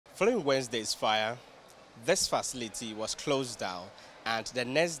Following Wednesday's fire, this facility was closed down and the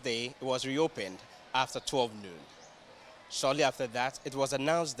next day it was reopened after 12 noon. Shortly after that, it was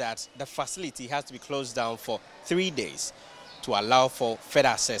announced that the facility has to be closed down for 3 days to allow for further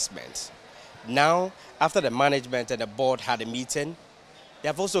assessment. Now, after the management and the board had a meeting, they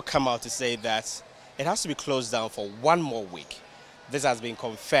have also come out to say that it has to be closed down for 1 more week. This has been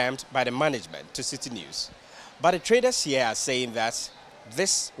confirmed by the management to Citi News. But the traders here are saying that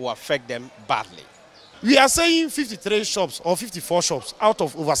this will affect them badly. We are saying 53 shops or 54 shops out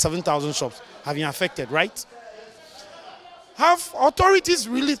of over 7,000 shops have been affected, right? Have authorities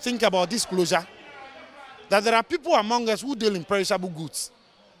really think about this closure? That there are people among us who deal in perishable goods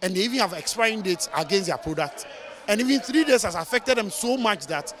and they even have expiring dates against their product. And even 3 days has affected them so much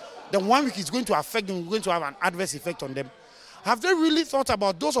that the 1 week is going to affect them, going to have an adverse effect on them. Have they really thought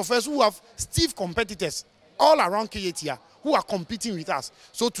about those of us who have stiff competitors all around Kejetia who are competing with us?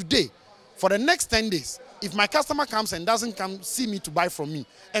 So today, for the next 10 days, if my customer comes and doesn't come see me to buy from me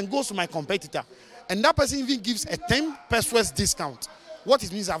and goes to my competitor, and that person even gives a 10 pesos discount, what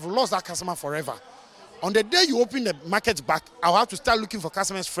it means I've lost that customer forever. On the day you open the market back, I'll have to start looking for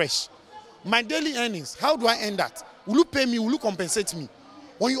customers fresh. My daily earnings, how do I end that? Will you pay me? Will you compensate me?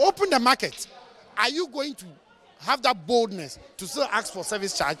 When you open the market, are you going to have that boldness to still ask for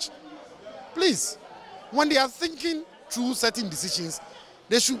service charge? Please, when they are thinking through certain decisions,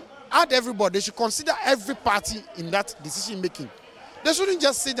 they should add everybody. They should consider every party in that decision making. They shouldn't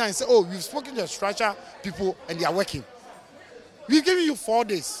just sit down and say, oh, we've spoken to the structure people and they are working. We've given you 4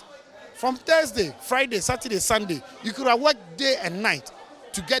 days. From Thursday, Friday, Saturday, Sunday, you could have worked day and night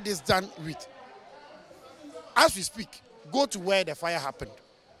to get this done with. As we speak, go to where the fire happened.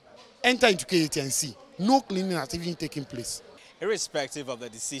 Enter into Kejetia and see. No cleaning has even taken place. Irrespective of the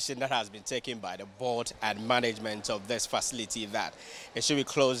decision that has been taken by the board and management of this facility that it should be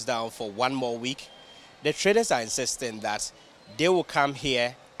closed down for 1 more week, the traders are insisting that they will come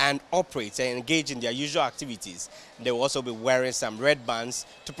here and operate and engage in their usual activities. They will also be wearing some red bands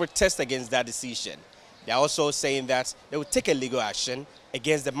to protest against that decision. They are also saying that they will take a legal action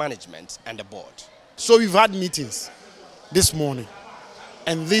against the management and the board. So we've had meetings this morning,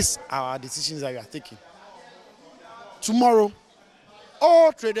 and these are our decisions that we are taking. Tomorrow,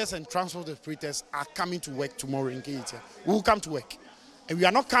 all traders and transport operators are coming to work tomorrow in Kejetia. We will come to work. And we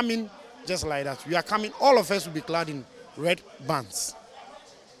are not coming just like that. We are coming, all of us will be clad in red bands.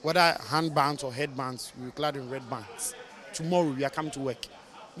 Whether hand bands or head bands, we will be clad in red bands. Tomorrow we are coming to work.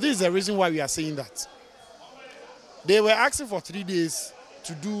 This is the reason why we are saying that. They were asking for 3 days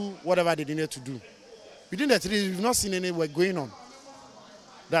to do whatever they needed to do. Within the 3 days, we've not seen any work going on.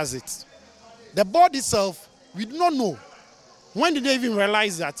 That's it. The board itself, we do not know. When did they even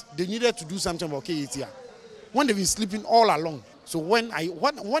realize that they needed to do something about Kejetia? When they've been sleeping all along. So when are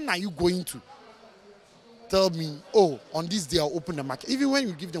you going to tell me, oh, on this day I'll open the market? Even when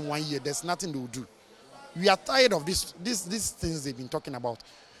you give them 1 year, there's nothing they will do. We are tired of these things they've been talking about.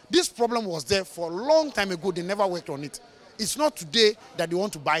 This problem was there for a long time ago. They never worked on it. It's not today that they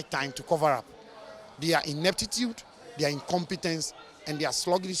want to buy time to cover up. Their ineptitude, their incompetence, and their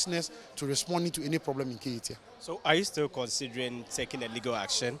sluggishness to responding to any problem in Kejetia. So are you still considering taking a legal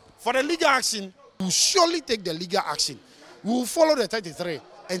action? For the legal action, we will surely take the legal action. We will follow the 33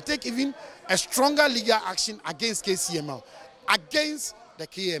 and take even a stronger legal action against KCML, against the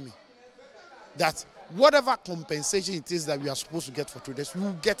KME. That whatever compensation it is that we are supposed to get for traders, we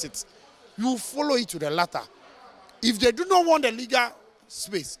will get it. We will follow it to the latter. If they do not want the legal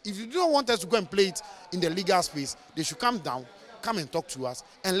space, if you do not want us to go and play it in the legal space, they should come down, come and talk to us,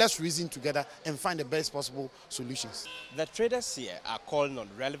 and let's reason together and find the best possible solutions. The traders here are calling on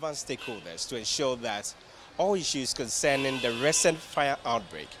relevant stakeholders to ensure that all issues concerning the recent fire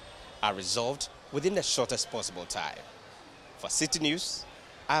outbreak are resolved within the shortest possible time. For Citi News,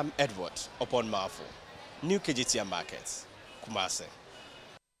 I'm Edward Upon Marfo, New Kejetia Market, Kumasi.